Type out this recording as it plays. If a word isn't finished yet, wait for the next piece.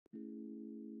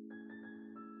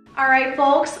All right,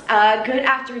 folks, good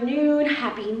afternoon,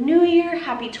 happy new year,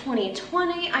 happy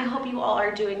 2020. I hope you all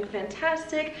are doing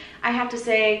fantastic. I have to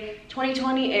say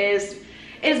 2020 it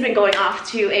has been going off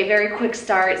to a very quick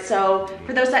start. So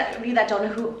for those of you that don't know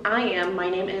who I am, my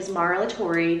name is Mara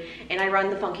Lattori and I run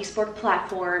the Funky Spork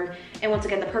platform. And once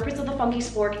again, the purpose of the Funky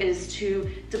Spork is to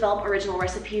develop original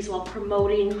recipes while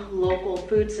promoting local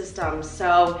food systems.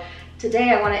 So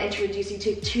today I want to introduce you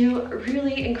to two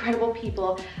really incredible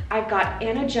people. I've got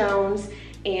Anna Jones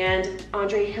and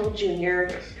Andre Hill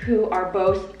Jr., who are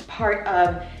both part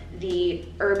of the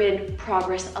Urban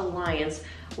Progress Alliance,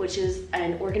 which is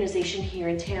an organization here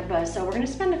in Tampa. So we're gonna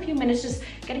spend a few minutes just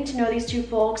getting to know these two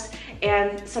folks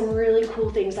and some really cool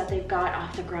things that they've got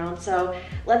off the ground. So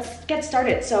let's get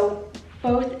started. So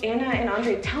both Anna and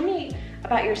Andre, tell me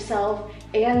about yourself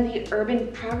and the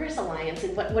Urban Progress Alliance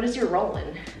and what is your role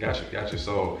in? Gotcha.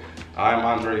 So I'm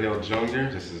Andre Hill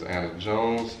Jr. This is Anna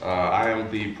Jones. I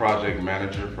am the project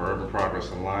manager for Urban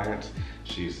Progress Alliance.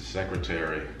 She's the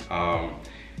secretary.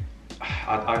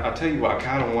 I tell you what, I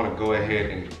kind of want to go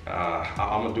ahead and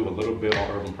I'm going to do a little bit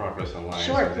on Urban Progress Alliance.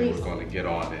 Sure, and then please. We're going to get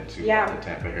on into the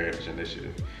Tampa Heritage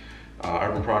Initiative.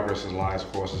 Urban Progress Alliance,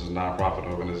 of course, is a nonprofit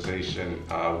organization.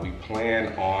 We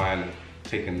plan on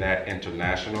taking that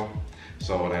international,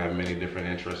 so it have many different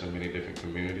interests in many different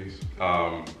communities.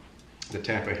 The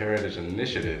Tampa Heritage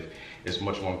Initiative is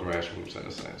much more grassroots in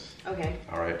a sense. Okay.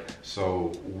 All right,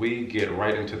 so we get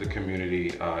right into the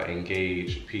community,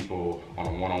 engage people on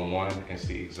a one-on-one and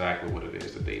see exactly what it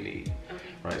is that they need. Okay.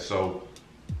 Right, so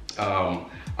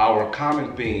our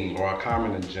common theme or our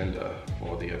common agenda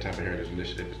for the Tampa Heritage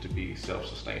Initiative is to be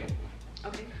self-sustainable.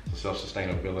 Okay. So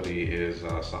self-sustainability is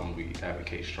something we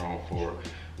advocate strong for.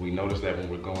 We notice that when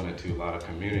we're going into a lot of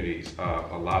communities,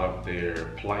 a lot of their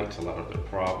plights, a lot of their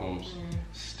problems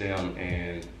stem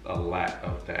in a lack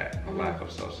of that, a lack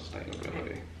of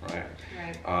self-sustainability, right?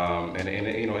 And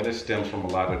it stems from a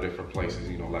lot of different places,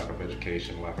 lack of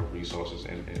education, lack of resources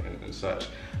and such.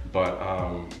 But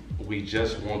we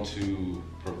just want to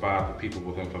provide the people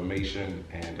with information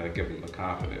and give them the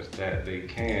confidence that they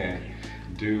can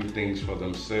do things for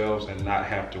themselves and not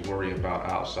have to worry about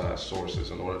outside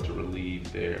sources in order to relieve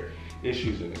their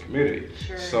issues in the community.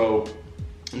 Sure. So,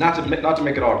 not to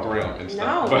make it all grim and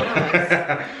stuff,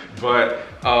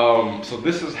 so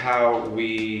this is how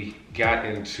we got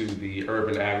into the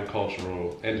urban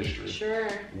agricultural industry. Sure.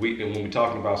 And when we're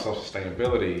talking about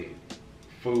self-sustainability,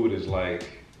 food is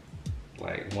like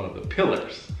one of the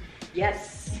pillars.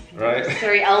 Yes. Right?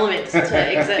 Necessary elements to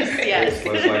exist. Yes.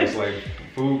 it's like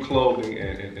food, clothing,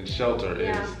 and shelter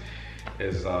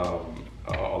is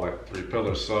like three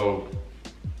pillars. So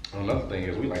another thing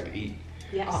is we like to eat.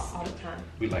 Yes, all the time.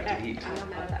 We like to eat. I don't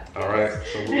know that. All right.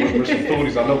 So we're some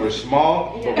foodies. I know we're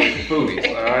small, but we're some foodies.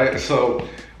 All right. So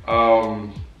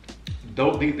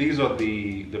these are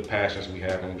the passions we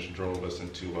have and which drove us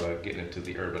into getting into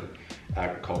the urban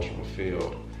agricultural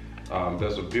field.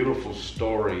 There's a beautiful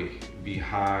story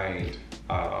behind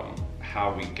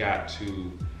how we got to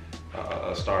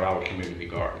start our community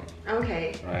garden.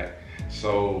 Okay. Right.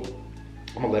 So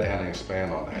I'm gonna let Anna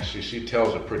expand on that. She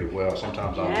tells it pretty well.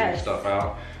 Sometimes I'll leave stuff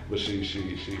out, but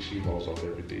she knows of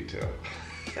every detail.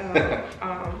 So,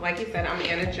 like you said, I'm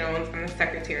Anna Jones. I'm the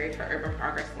secretary for Urban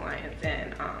Progress Alliance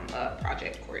and a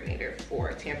project coordinator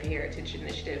for Tampa Heritage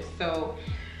Initiative. So,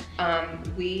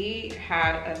 we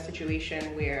had a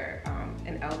situation where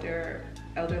an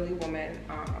elderly woman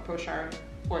approached our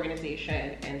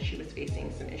organization and she was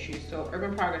facing some issues. So,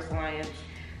 Urban Progress Alliance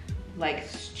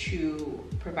likes to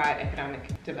provide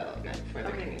economic development for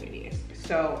the communities.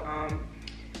 So,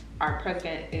 our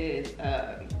president is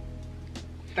a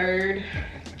third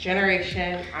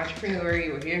generation entrepreneur.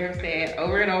 You will hear him say it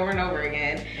over and over and over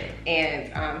again.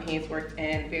 And he's worked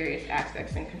in various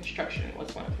aspects, and construction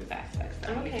was one of his aspects that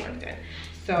he worked in.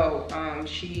 So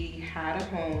she had a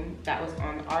home that was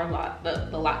on our lot,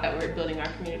 the lot that we're building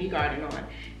our community garden on,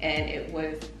 and it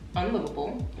was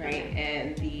unlivable, right?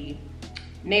 And the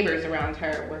neighbors around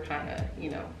her were kind of,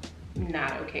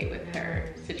 not okay with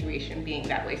her situation being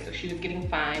that way. So she was getting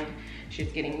fined. She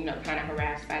was getting, kind of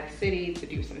harassed by the city to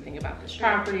do something about this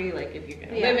property. Like, if you're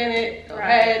gonna live in it, go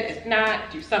ahead. If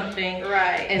not, do something.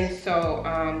 Right. And so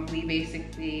we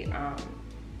basically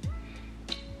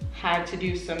had to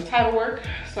do some title work.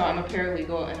 So I'm a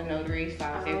paralegal and a notary, so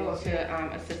I was able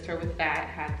to assist her with that.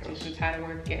 Had to do some title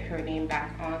work, get her name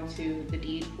back onto the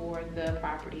deed for the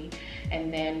property.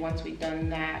 And then once we'd done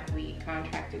that, we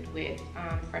contracted with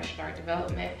Fresh Start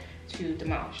Development to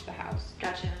demolish the house.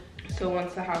 Gotcha. So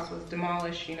once the house was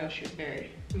demolished, you know, she was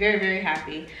very, very, very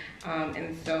happy.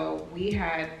 And so we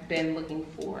had been looking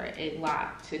for a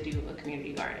lot to do a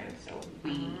community garden. So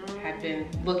we had been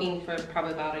looking for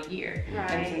probably about a year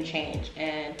and some change.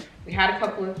 And we had a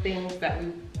couple of things that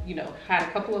we, you know, had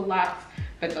a couple of lots,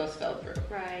 but those fell through.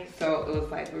 Right. So it was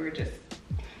like we were just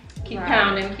keep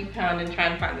pounding, trying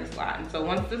to find this lot. And so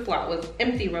once this lot was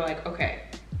empty, we're like, okay,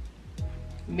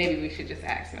 maybe we should just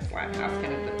ask Miss Limehouse, can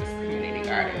we put this community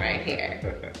garden right here?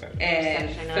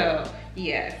 And so,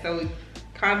 yeah, so we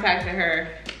contacted her,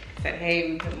 said,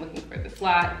 hey, we've been looking for this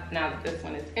lot. Now that this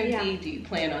one is empty, do you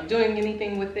plan on doing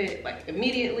anything with it, like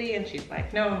immediately? And she's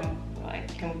like, no. We're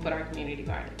like, can we put our community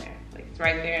garden there? Like, it's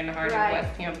right there in the heart of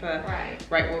West Tampa,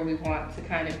 right where we want to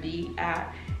kind of be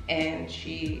at. And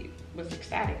she was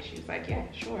ecstatic. She was like, yeah,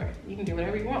 sure, you can do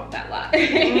whatever you want with that lot.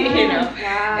 You know.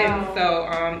 And so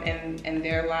and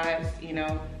their lives, you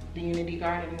know, the Unity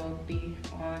Garden will be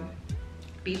on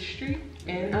Beach Street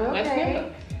in West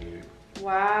Tampa.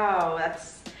 Wow,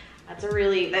 that's a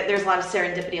really, there's a lot of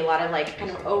serendipity, a lot of like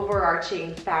kind of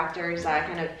overarching factors that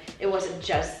kind of, it wasn't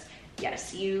just,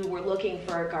 yes, you were looking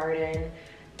for a garden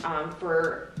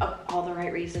for all the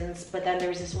right reasons, but then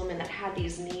there's this woman that had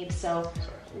these needs. So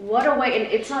what a way,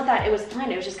 and it's not that it was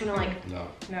planned, it was just kind of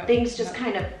like things just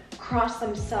kind of crossed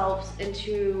themselves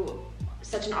into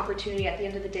such an opportunity. At the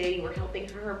end of the day, you were helping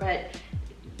her, but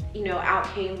you know, out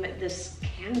came this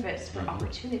canvas for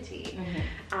opportunity.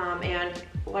 And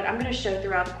what I'm going to show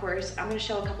throughout the course, I'm going to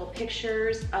show a couple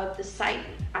pictures of the site.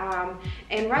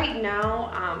 And right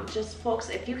now, just folks,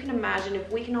 if you can imagine, if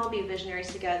we can all be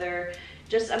visionaries together,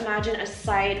 just imagine a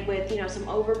site with, you know, some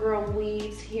overgrown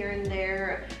weeds here and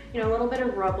there, you know, a little bit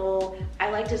of rubble. I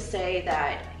like to say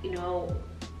that, you know,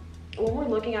 when we're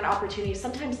looking at opportunities,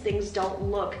 sometimes things don't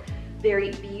look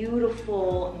very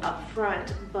beautiful up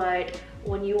front, but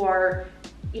when you are,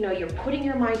 you know, you're putting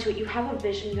your mind to it, you have a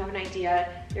vision, you have an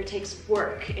idea, it takes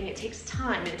work and it takes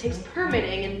time and it takes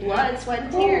permitting and blood, sweat,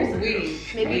 and tears.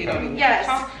 Permitting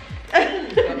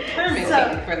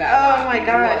for that. Oh my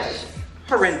gosh.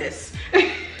 Horrendous.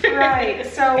 Right.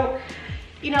 So,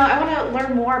 you know, I want to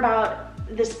learn more about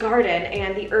this garden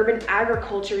and the urban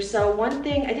agriculture. So one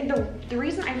thing, I think the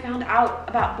reason I found out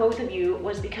about both of you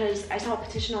was because I saw a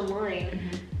petition online.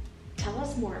 Tell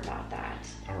us more about that.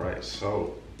 All right.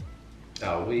 So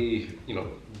we, you know,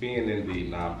 being in the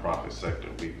nonprofit sector,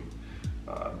 we've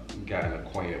gotten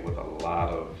acquainted with a lot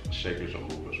of shakers and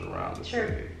movers around the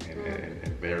city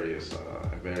in various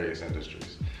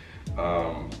industries.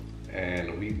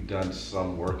 And we've done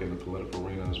some work in the political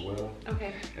arena as well.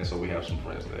 Okay. And so we have some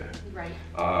friends there. Right.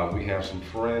 We have some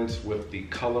friends with the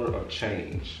Color of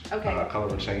Change. Okay.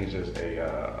 Color of Change is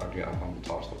again, I'm gonna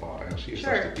toss the ball down. She's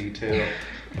such a detail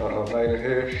lady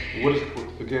here. What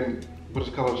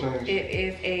is Color of Change? It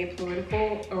is a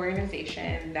political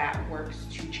organization that works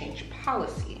to change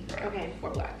policy for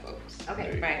Black folks.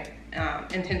 Okay. Right.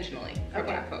 Intentionally for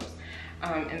Black folks.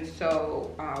 And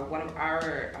so one of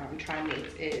our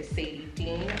tri-mates is Sadie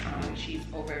Dean. She's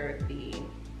over the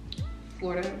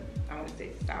Florida, I want to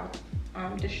say South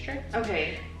district.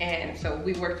 Okay. And so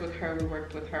we worked with her. We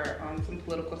worked with her on some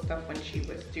political stuff when she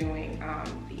was doing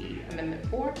the Amendment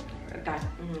 4.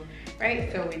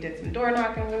 Right. So we did some door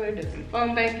knocking with her, did some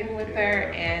phone banking with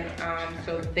her, and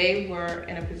so they were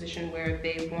in a position where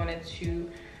they wanted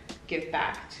to give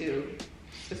back to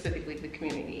specifically the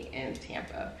community in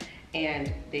Tampa.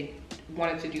 And they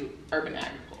wanted to do urban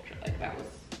agriculture, like that was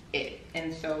it.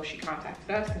 And so she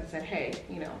contacted us and said, hey,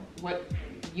 you know, what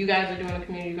you guys are doing a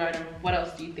community garden, what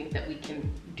else do you think that we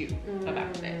can do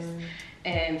about this?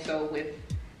 And so with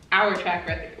our track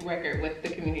record with the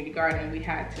community garden, we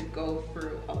had to go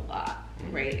through a lot,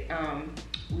 right?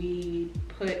 We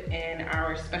put in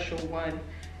our Special 1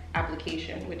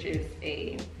 application, which is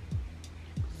a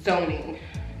zoning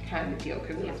kind of deal,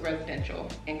 because it was residential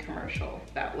and commercial,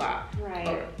 that lot.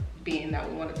 Right. Being that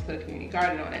we wanted to put a community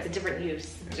garden on it. It's a different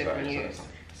use.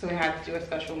 So we had to do a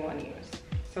Special 1 use.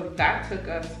 So that took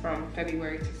us from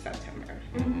February to September,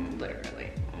 literally.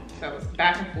 So it was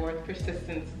back and forth,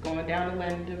 persistence, going down to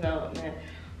land development,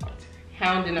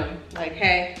 hounding them, like,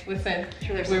 hey, listen,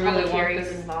 we really want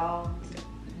this. Involved.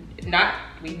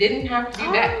 We didn't have to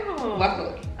do that,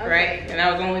 luckily, right? And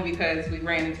that was only because we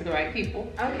ran into the right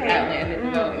people at Land and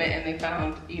Development, and they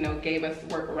found, you know, gave us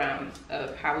workarounds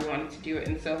of how we wanted to do it.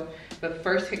 And so the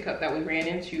first hiccup that we ran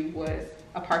into was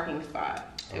a parking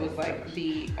spot. It was like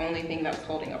the only thing that was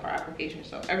holding up our application.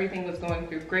 So everything was going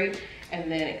through great,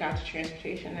 and then it got to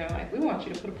transportation. They're like, we want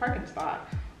you to put a parking spot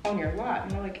on your lot.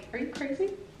 And we're like, are you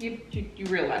crazy? You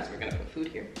realize we're gonna put food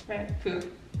here, right?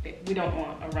 Food. we don't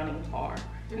want a running car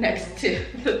next to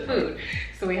the food.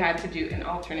 So we had to do an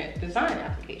alternate design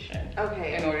application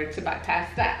in order to bypass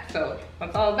that. So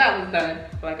once all of that was done,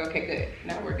 we're like, okay, good,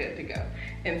 now we're good to go.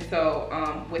 And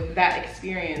so with that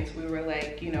experience, we were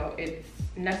like, you know, it's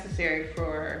necessary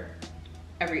for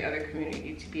every other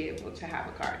community to be able to have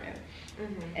a garden.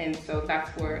 And so that's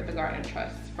where the Garden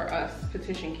Trust for us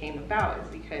petition came about, is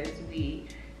because we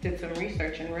did some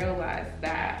research and realized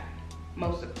that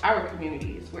most of our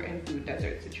communities were in food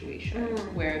desert situations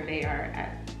where they are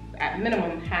at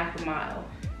minimum half a mile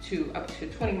to up to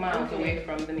 20 miles away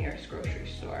from the nearest grocery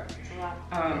store. That's a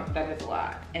lot. That is a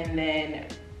lot. And then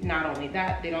not only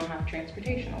that, they don't have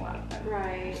transportation, a lot of them.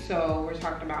 Right. So we're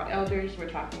talking about elders, we're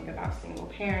talking about single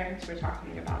parents, we're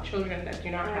talking about children that do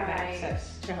not have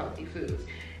access to healthy foods.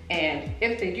 And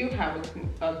if they do have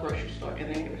a grocery store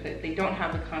in their neighborhood, they don't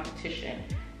have the competition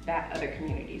that other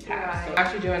communities have. So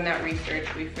after doing that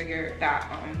research, we figured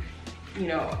that you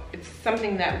know, it's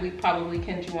something that we probably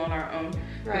can do on our own,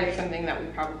 but it's something that we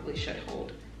probably should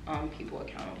hold people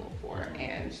accountable for.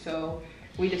 And so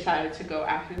we decided to go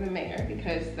after the mayor,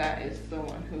 because that is the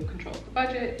one who controls the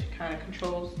budget, kind of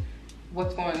controls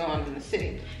what's going on in the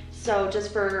city. So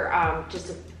just for just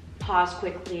to pause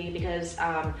quickly, because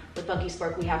with Funky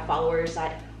Spork we have followers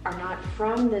that are not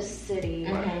from this city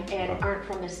and aren't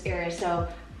from this area. So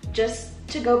just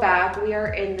to go back, we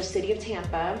are in the city of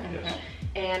Tampa,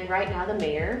 and right now the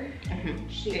mayor,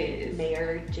 she is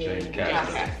Mayor Jane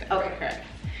Caston. Okay, correct.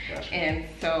 Gotcha. And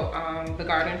so the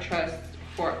Garden Trust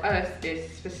for us is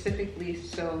specifically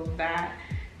so that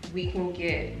we can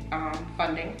get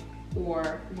funding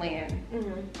or land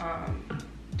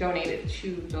donated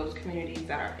to those communities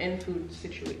that are in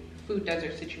food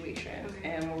desert situations,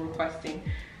 and we're requesting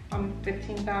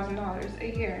 $15,000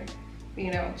 a year, you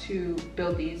know, to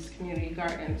build these community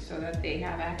gardens so that they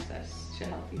have access to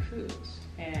healthy foods.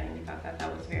 And we thought that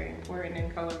that was very important,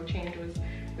 and Color of Change was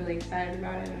really excited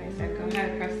about it, and they said, go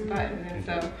ahead, press the button. And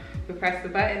so we pressed the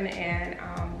button, and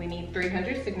we need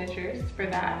 300 signatures for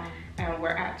that, and we're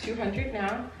at 200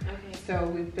 now. So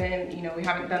we've been, you know, we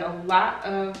haven't done a lot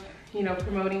of, you know,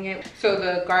 promoting it. So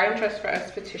the Garden Trust for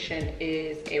Us petition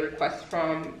is a request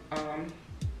from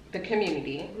the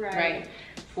community, right,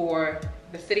 for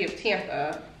the city of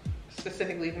Tampa,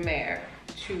 specifically the mayor,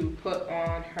 to put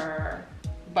on her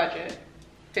budget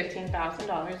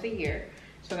 $15,000 a year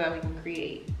so that we can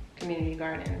create community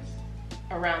gardens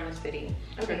around the city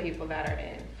for people that are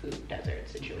in food desert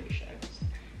situations.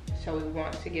 So we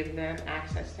want to give them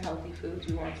access to healthy foods.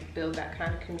 We want to build that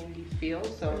kind of community feel.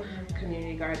 So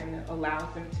community garden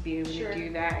allows them to be able to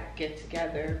do that, get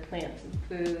together, plant some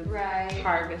food,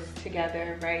 harvest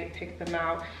together, right? Pick them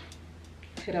out,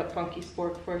 hit up Funky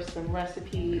Spork for some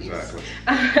recipes. Exactly.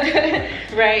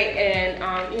 Right,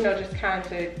 and you know, just kind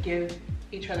of give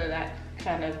each other that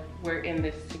kind of, we're in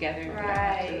this together. We don't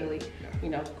have to really, you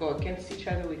know, go against each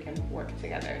other. We can work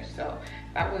together. So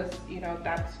that was, you know,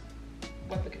 that's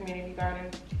what the community garden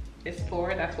is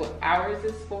for. That's what ours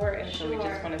is for, and so we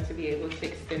just wanted to be able to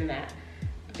extend that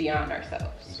beyond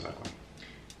ourselves. Exactly.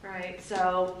 Right.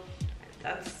 So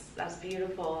that's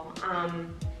beautiful.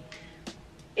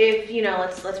 If, you know,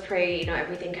 let's pray, you know,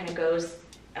 everything kind of goes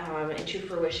into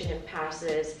fruition and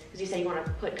passes, because you said you want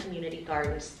to put community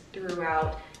gardens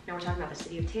throughout. Now we're talking about the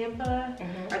city of Tampa.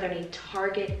 Are there any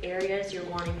target areas you're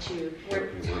wanting to?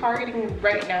 We're targeting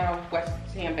right now West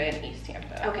Tampa and East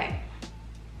Tampa. Okay.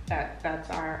 That's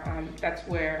our that's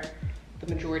where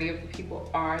the majority of the people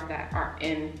are that are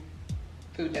in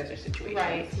food desert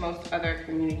situations. Most other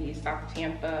communities, South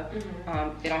Tampa,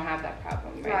 they don't have that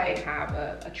problem, right? They have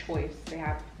a choice. They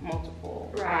have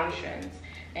multiple options,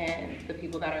 and the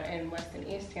people that are in West and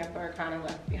East Tampa are kind of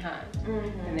left behind,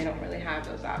 and they don't really have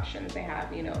those options. They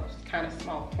have, you know, kind of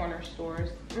small corner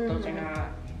stores. Those are not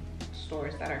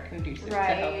stores that are conducive to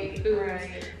healthy foods.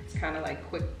 It's kind of like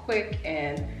quick,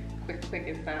 and quick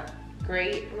is not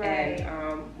great.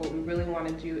 And what we really want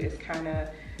to do is kind of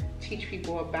teach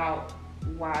people about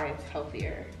why it's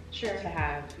healthier to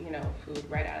have, you know, food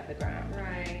right out of the ground,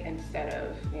 instead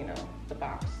of, you know, the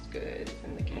boxed goods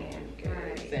and the canned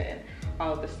goods and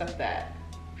all of the stuff that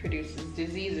produces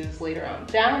diseases later on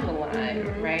down the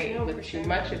line, with too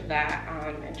much of that,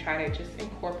 and try to just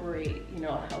incorporate, you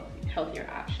know, healthier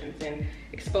options and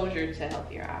exposure to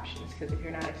healthier options, because if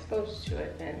you're not exposed to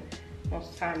it, then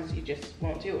most times you just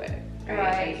won't do it,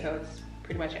 And so it's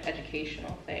pretty much an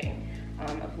educational thing,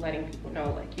 of letting people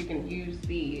know, like, you can use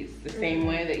these the same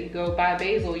way that you go buy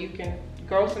basil. You can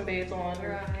grow some basil on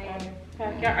your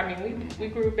backyard. I mean, we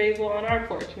grew basil on our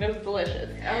porch, and it was delicious.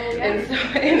 Oh yeah. And so,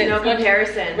 No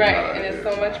comparison. Right, and it's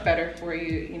so much better for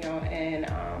you, you know, and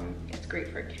it's great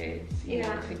for kids, you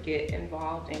know, to get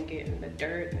involved and get in the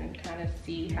dirt and kind of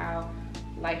see how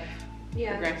life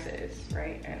progresses,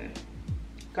 right? And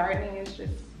gardening is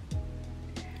just,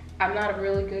 I'm not a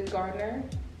really good gardener.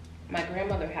 My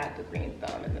grandmother had the green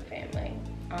thumb in the family.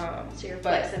 So you're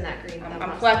flexing that green thumb.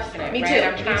 I'm flexing it. Me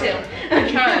right? too.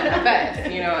 I'm trying my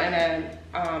best, you know. And then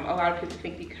a lot of people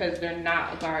think because they're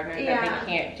not a gardener that they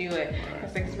can't do it.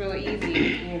 It's like it's really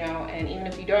easy, you know. And even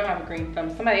if you don't have a green thumb,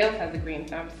 somebody else has a green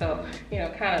thumb. So you know,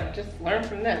 kind of just learn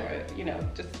from them, or you know,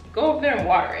 just go over there and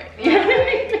water it. You know what I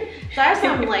mean? So I have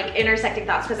some like intersecting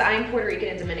thoughts because I'm Puerto Rican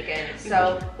and Dominican.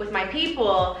 So with my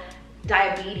people,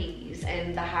 diabetes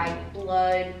and the high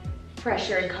blood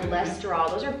pressure and cholesterol,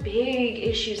 those are big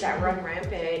issues that run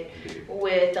rampant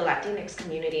with the Latinx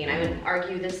community, and I would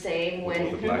argue the same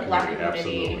with the Black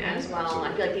community as well. Absolutely.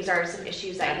 I feel like these are some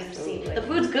issues that you see. The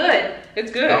food's good.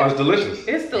 It's good. Oh, it's delicious.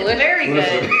 It's delicious. It's very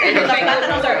good. The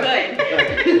fundamentals are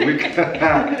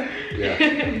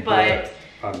good. But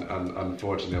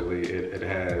unfortunately, it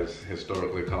has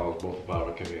historically caused both of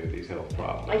our communities health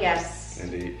problems. Yes.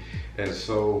 Indeed. And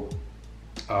so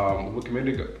what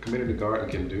community garden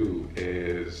can do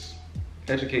is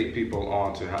educate people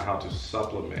on to how to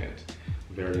supplement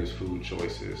various food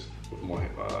choices with more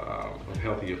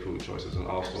healthier food choices, and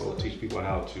also teach people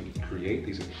how to create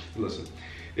these. Listen,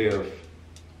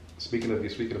 speaking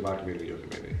of our community, your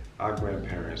community, our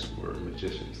grandparents were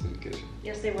magicians in the kitchen.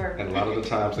 Yes, they were. And a lot of the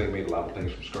times they made a lot of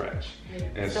things from scratch.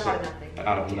 And so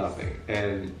out of nothing.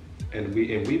 And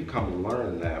we've come to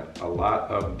learn that a lot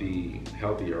of the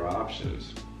healthier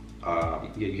options,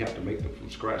 you have to make them from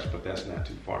scratch, but that's not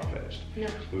too far-fetched. No.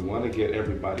 We want to get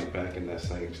everybody back in that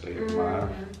same state of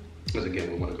mind. Because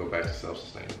again, we want to go back to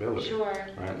self-sustainability. Sure.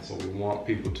 Right? So we want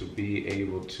people to be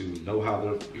able to know how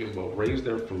to raise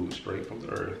their food straight from the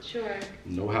earth. Sure.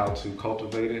 Know how to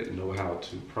cultivate it, know how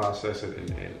to process it,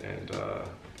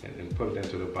 and put it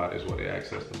into their bodies where they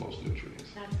access the most nutrients.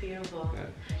 That's beautiful. Yeah.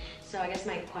 So I guess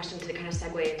my question to kind of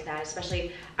segue into that,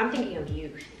 especially, I'm thinking of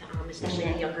youth,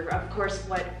 especially the younger. Of course,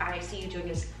 what I see you doing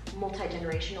is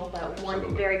multi-generational, but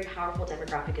one very powerful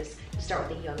demographic is to start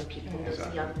with the young people, those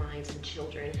young minds and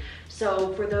children.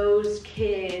 So for those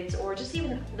kids, or just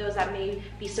even those that may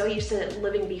be so used to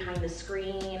living behind the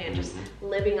screen and just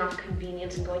living off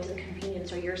convenience and going to the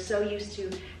convenience, or you're so used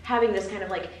to having this kind of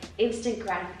like instant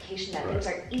gratification that things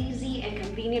are easy and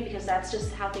convenient because that's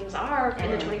just how things are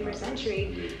in the 21st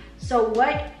century. So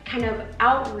what kind of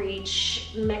outreach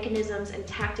mechanisms and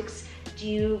tactics do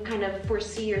you kind of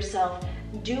foresee yourself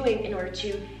doing in order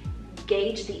to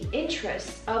gauge the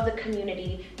interests of the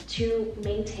community to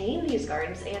maintain these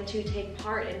gardens and to take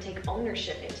part and take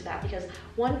ownership into that? Because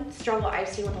one struggle I've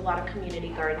seen with a lot of community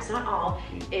gardens, not all,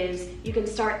 is you can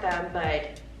start them,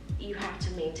 but you have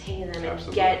to maintain them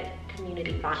and get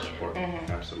community buy-in.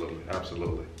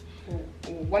 Absolutely.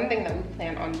 One thing that we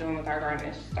plan on doing with our garden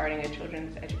is starting a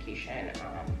children's education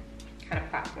kind of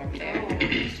platform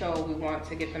there. So we want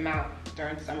to get them out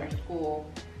during summer school,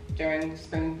 during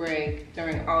spring break,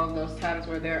 during all of those times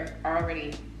where they're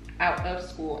already out of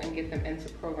school, and get them into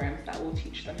programs that will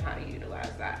teach them how to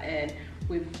utilize that. And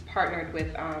we've partnered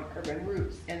with Urban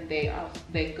Roots, and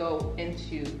they go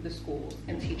into the schools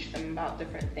and teach them about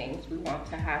different things. We want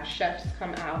to have chefs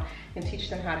come out and teach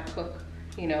them how to cook,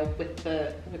 you know, with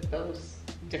those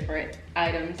different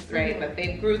items, right, that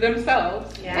they grew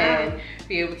themselves, and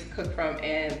be able to cook from.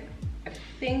 And I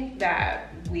think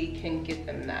that we can get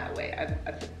them that way.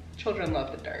 Children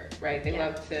love the dirt, right? They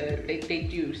love to, they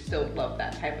do still love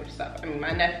that type of stuff. I mean, my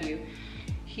nephew,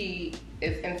 he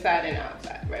is inside and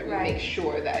outside, right? We make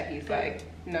sure that he's like,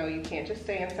 no, you can't just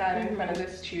stay inside in front of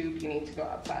this tube, you need to go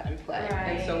outside and play.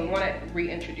 And so we want to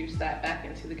reintroduce that back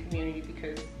into the community,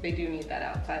 because they do need that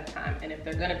outside time. And if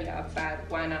they're going to be outside,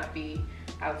 why not be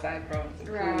outside growing some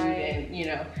food and, you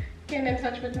know, getting in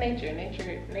touch with nature.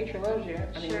 Nature loves you.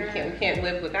 I mean, we can't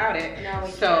live without it. No,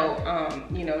 we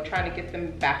can't. You know, trying to get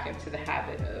them back into the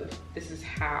habit of, this is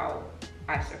how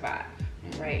I survive,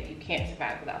 right? You can't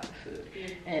survive without the food.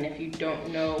 And if you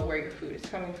don't know where your food is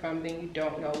coming from, then you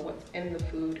don't know what's in the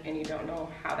food, and you don't know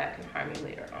how that can harm you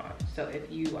later on. So if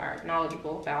you are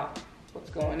knowledgeable about what's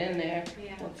going in there,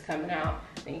 what's coming out,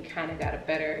 then you kind of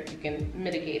you can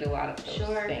mitigate a lot of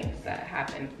those things that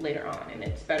happen later on. And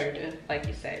it's better to, like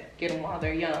you said, get them while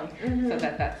they're young, so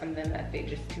that that's something that they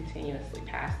just continuously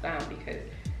pass down. Because,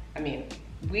 I mean,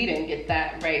 we didn't get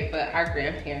that, right? But our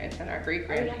grandparents and our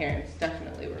great-grandparents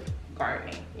definitely were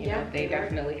gardening. You Yeah, know, they they were.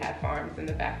 definitely had farms in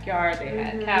the backyard. They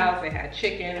had cows, they had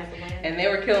chickens, That's the land. and they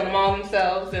were killing them all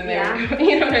themselves. And they Yeah. were,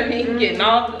 you know what I mean, getting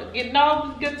all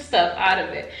the good stuff out of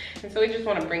it. And so we just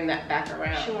want to bring that back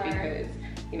around Sure. because,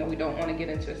 you know, we don't want to get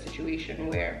into a situation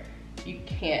where you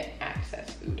can't access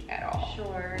food at all.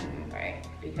 Sure. Right?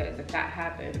 Because if that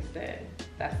happens, then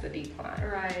that's the decline.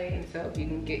 Right. And so if you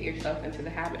can get yourself into the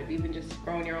habit of even just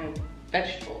growing your own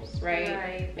vegetables, right?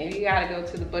 Right. Maybe you gotta go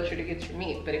to the butcher to get your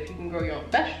meat, but if you can grow your own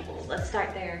vegetables, Let's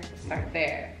start there. start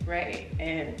there, right?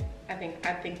 And I think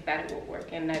that it will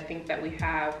work, and I think that we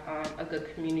have a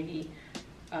good community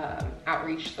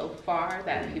outreach so far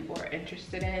that people are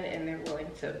interested in, and they're willing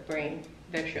to bring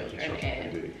their children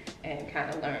in and kind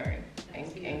of learn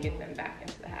and get them back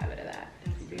into the habit of that.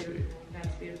 That's beautiful.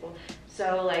 That's beautiful.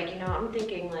 So, like, you know, I'm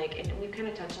thinking, like, and we've kind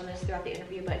of touched on this throughout the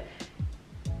interview, but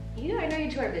I know you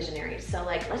two are visionaries. So,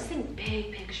 like, let's think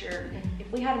big picture.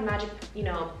 If we had a magic, you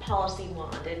know, policy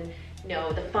wand and, you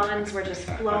know, the funds were just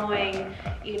flowing,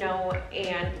 you know,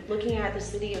 and looking at the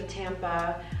city of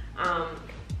Tampa,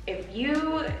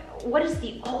 what is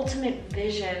the ultimate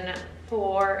vision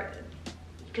for,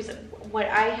 because what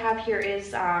I have here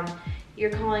is,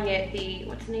 you're calling it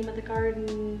what's the name of the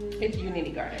garden? It's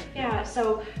Unity Garden. Yeah,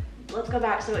 so let's go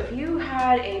back. So if you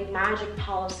had a magic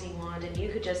policy wand and you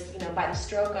could just, you know, by the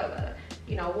stroke of a,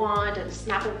 you know, wand and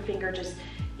snap of a finger, just,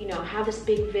 you know, have this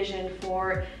big vision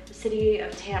for the city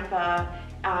of Tampa.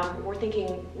 We're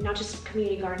thinking not just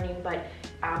community gardening, but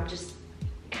just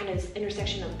kind of this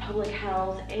intersection of public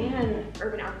health and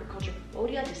urban agriculture. What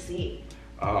would you like to see?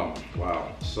 Wow.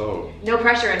 So no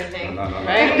pressure or anything. No,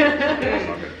 right?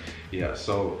 Okay. Yeah.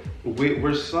 So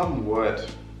we're somewhat,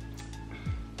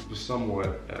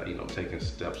 you know, taking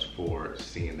steps forward,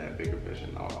 seeing that bigger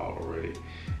vision already,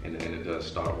 and it does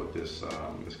start with this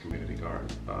community garden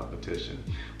petition.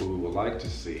 What we would like to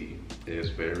see is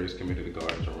various community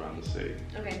gardens around the city.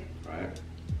 Okay. Right.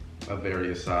 Of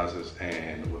various sizes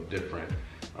and with different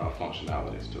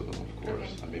functionalities to them, of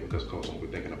course. Okay. I mean, because when we're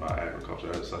thinking about agriculture,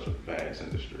 that is such a vast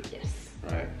industry. Yes.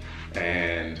 Right.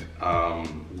 And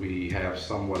we have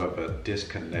somewhat of a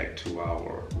disconnect to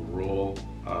our rural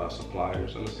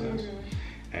suppliers in a sense,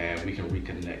 and we can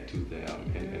reconnect to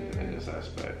them in this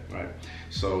aspect, right?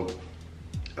 So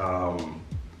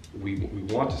we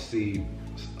want to see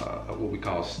what we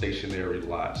call stationary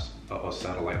lots or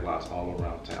satellite lots all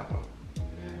around Tampa.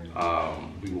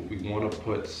 We want to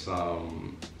put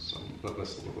some for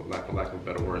lack of a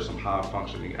better word, some high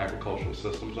functioning agricultural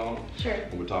systems on them. Sure.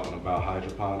 And we're talking about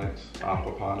hydroponics,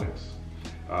 aquaponics,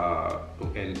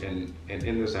 and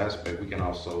in this aspect, we can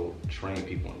also train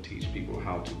people and teach people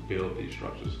how to build these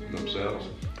structures themselves.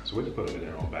 So we can put them in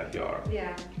their own backyard.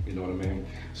 Yeah. You know what I mean?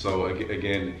 So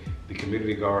again, the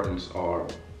community gardens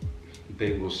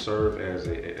they will serve as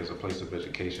a place of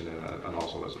education and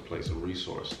also as a place of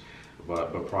resource.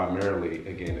 But primarily,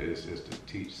 again, is to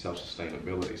teach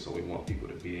self-sustainability. So we want people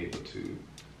to be able to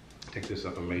take this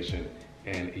information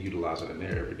and utilize it in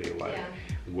their everyday life,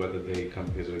 whether they come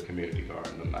visit a community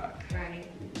garden or not. Right.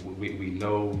 We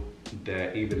know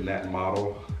that even that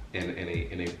model in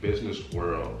a business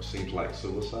world seems like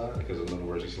suicide, because in other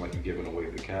words, it's like you're giving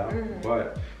away the cow.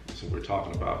 But so we're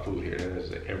talking about food here. That is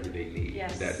an everyday need.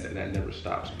 Yes. That never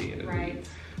stops being a need.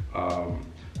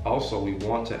 Also, we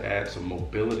want to add some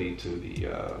mobility to the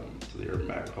urban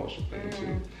agricultural thing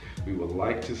too. We would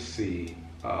like to see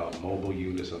mobile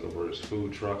units, in other words,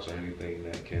 food trucks or anything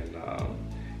that can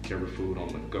carry food on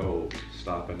the go,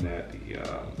 stopping at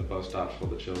the bus stops for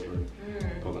the children,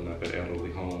 pulling up at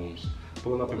elderly homes,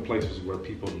 pulling up in places where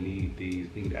people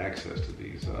need access to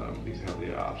these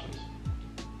healthier options.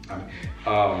 I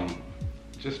mean,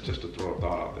 just to throw a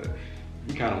thought out there,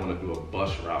 we kind of want to do a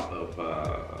bus route of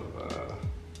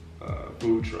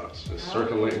food trucks, just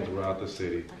circulating throughout the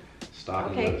city,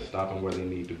 stopping where they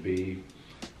need to be,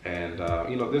 and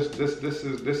you know, this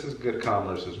is good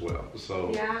commerce as well.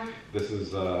 So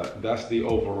that's the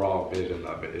overall vision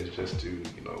of it, is just to,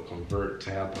 you know, convert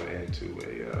Tampa into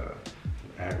a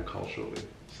agriculturally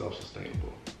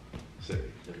self-sustainable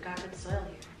city. We've got good soil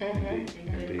here,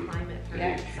 and good climate for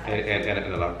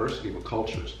and a diversity of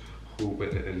cultures,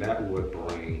 and that would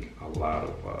bring a lot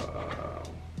of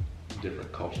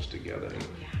different cultures together.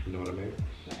 You know what I mean?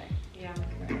 Right. Yeah.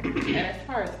 Right. And as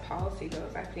far as policy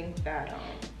goes, I think that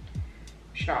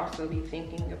we should also be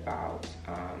thinking about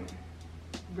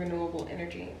renewable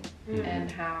energy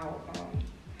and how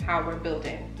we're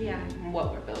building,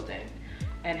 what we're building,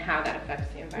 and how that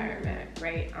affects the environment.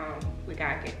 Right. We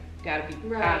gotta be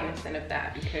cognizant of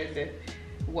that, because if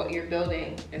what you're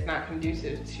building is not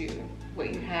conducive to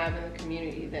what you have in the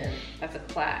community, then that's a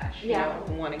clash. Yeah. You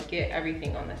know, we want to get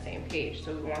everything on the same page.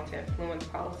 So we want to influence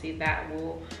policy that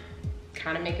will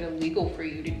kind of make it illegal for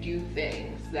you to do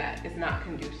things that is not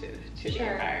conducive to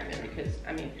the environment. Because,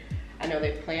 I mean, I know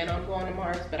they plan on going to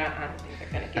Mars, but I don't think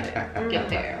they're gonna get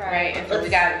there, right? And so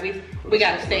we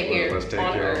got to stay here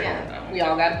on Earth. We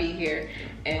all got to be here,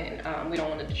 and we don't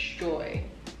want to destroy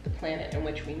the planet in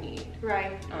which we need.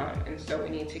 Right. And so we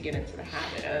need to get into the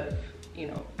habit of, you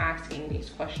know, asking these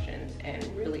questions and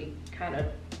really kind of.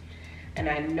 And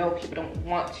I know people don't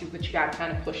want to, but you got to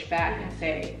kind of push back and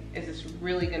say, is this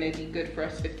really going to be good for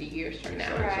us 50 years from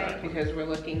now? Right. Because we're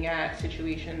looking at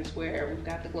situations where we've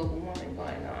got the global warming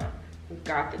going on. We've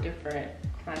got the different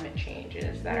climate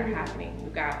changes that are happening.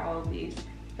 We've got all of these,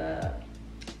 the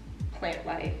plant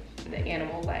life, the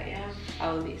animal life.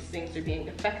 All of these things are being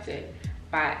affected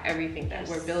by everything that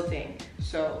we're building.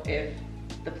 So if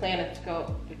the planets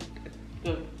go,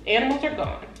 the animals are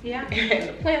gone, and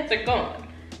the plants are gone,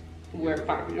 we're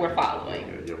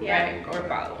following, right? We're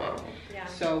following.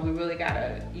 So we really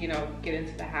gotta, you know, get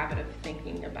into the habit of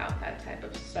thinking about that type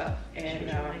of stuff.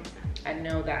 And I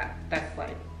know that that's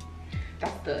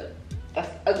the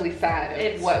ugly side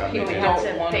of what people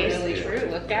don't want to really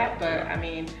look at. But I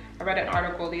mean, I read an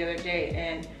article the other day,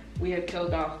 and we had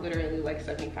killed off literally like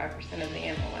 75% of the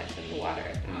animal life in the water.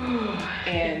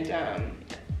 And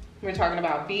we're talking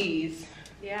about bees.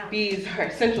 Bees are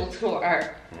essential to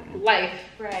our life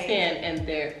span, and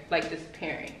they're like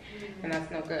disappearing, and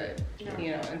that's no good. You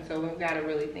know, and so we've got to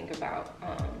really think about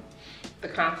the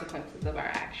consequences of our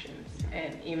actions.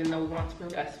 And even though we want to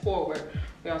progress forward,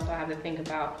 we also have to think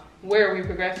about where are we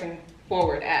progressing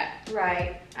forward at.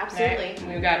 Right. Absolutely.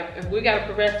 Right? If we got to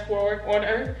progress forward on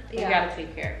Earth, we got to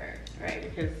take care of Earth, right?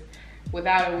 Because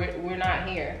without it, we're not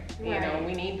here. You know,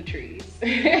 we need the trees.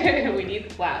 We need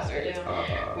the flowers.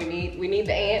 We need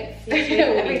the ants. We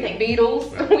need the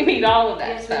beetles. We need all of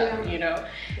that stuff, you know.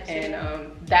 And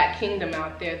that kingdom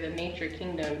out there, the nature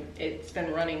kingdom, it's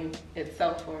been running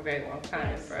itself for a very long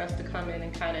time. For us to come in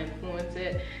and kind of influence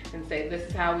it and say, this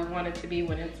is how we want it to be,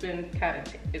 when it's been kind of,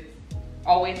 it's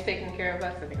always taking care of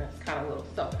us, I think that's kind of a little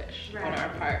selfish on our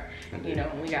part. You know,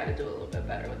 and we got to do a little bit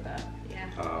better with that.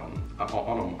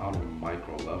 On a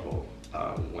micro level,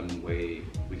 one way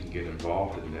we can get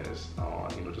involved in this,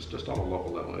 you know, just on a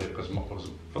local level, because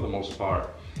for the most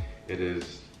part, it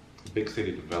is big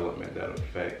city development that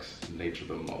affects nature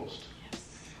the most.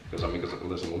 Because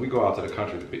listen, when we go out to the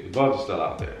country, the bugs are still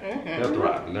out there. They're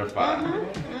thriving, they're fine.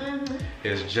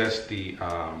 It's just the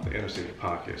inner city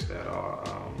pockets that are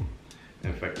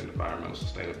affecting environmental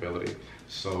sustainability.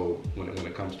 So when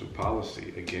it comes to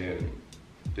policy, again,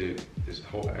 this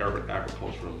whole urban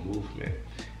agricultural movement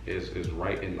is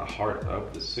right in the heart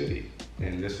of the city,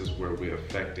 and this is where we're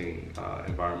affecting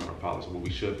environmental policy. Well, we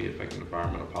should be affecting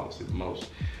environmental policy the most.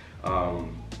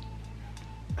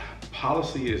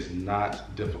 Policy is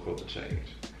not difficult to change.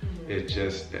 It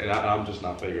just, and I'm just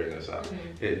not figuring this out.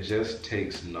 It just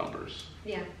takes numbers.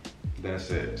 That's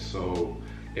it. So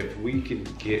if we can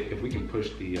push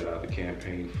the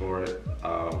campaign for it,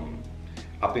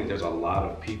 I think there's a lot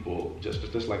of people,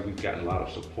 just like we've gotten a lot of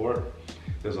support,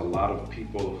 there's a lot of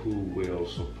people who will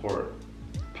support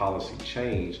policy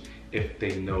change if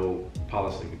they know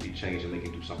policy can be changed and they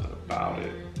can do something about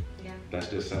it. That's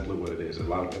just simply what it is.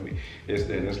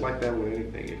 It's like that with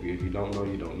anything. If you don't know,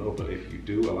 you don't know. But if you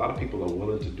do, a lot of people are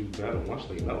willing to do better once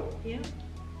they know.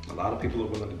 A lot of people are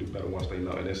willing to do better once they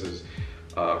know. And this is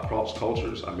cross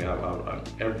cultures. I mean,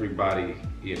 everybody,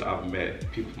 you know, I've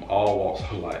met people from all walks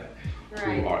of life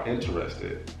who are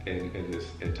interested in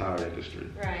this entire industry.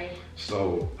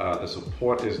 So the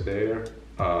support is there.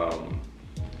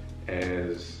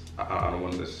 As I don't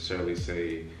want to necessarily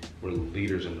say we're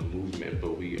leaders in the movement,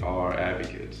 but we are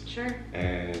advocates.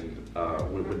 And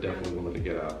we're definitely willing to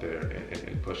get out there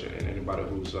and push it. And anybody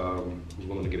who's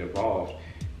willing to get involved,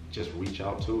 just reach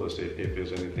out to us if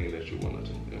there's anything that you're willing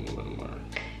to learn.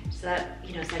 So that,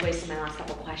 you know, segues to my last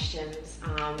couple questions.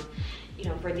 You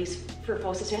know, for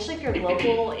folks, especially if you're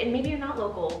local, and maybe you're not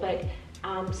local, but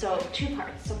so 2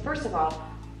 parts. So first of all,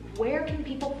 where can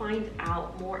people find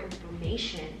out more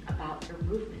information about your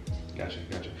movement? Gotcha.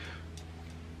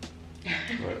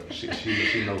 She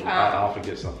knows. I'll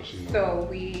forget something. She knows. So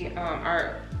we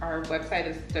our website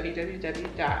is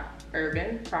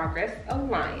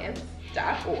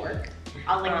www.urbanprogressalliance.org.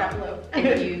 I'll link that below.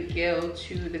 If you go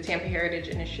to the Tampa Heritage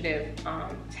Initiative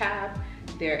tab,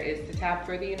 there is the tab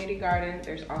for the Unity Garden.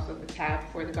 There's also the tab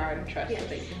for the Garden Trust, so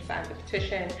that you can sign the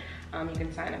petition. You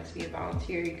can sign up to be a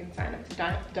volunteer. You can sign up to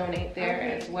donate there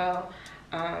as well.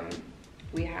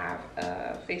 We have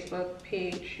a Facebook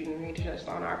page. You can reach us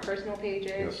on our personal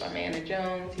pages. Yes. I'm Anna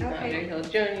Jones. He's Okay. Underhill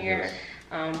Jr. Yes.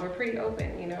 We're pretty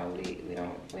open. You know,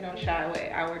 we don't shy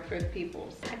away. I work for the people.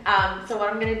 So what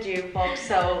I'm gonna do, folks,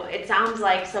 so it sounds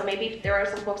like, so maybe there are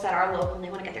some folks that are local and they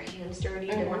wanna get their hands dirty,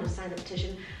 they wanna sign the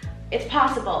petition. It's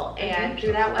possible, and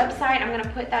through that website, I'm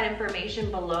gonna put that information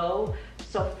below.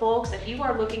 So folks, if you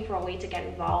are looking for a way to get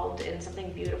involved in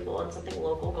something beautiful and something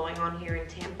local going on here in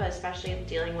Tampa, especially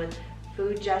dealing with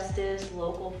food justice,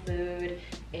 local food,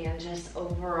 and just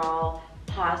overall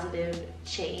positive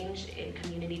change in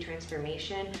community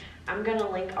transformation, I'm gonna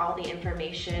link all the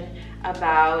information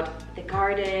about the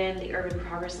garden, the Urban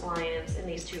Progress Alliance, and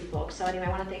these two folks. So anyway, I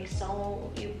wanna thank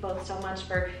you both so much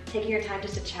for taking your time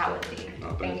just to chat with me.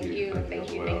 No, Thank you.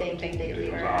 Thank you. Thank you.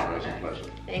 It was an honor. It's a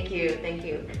pleasure. Thank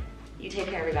you. You take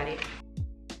care, everybody.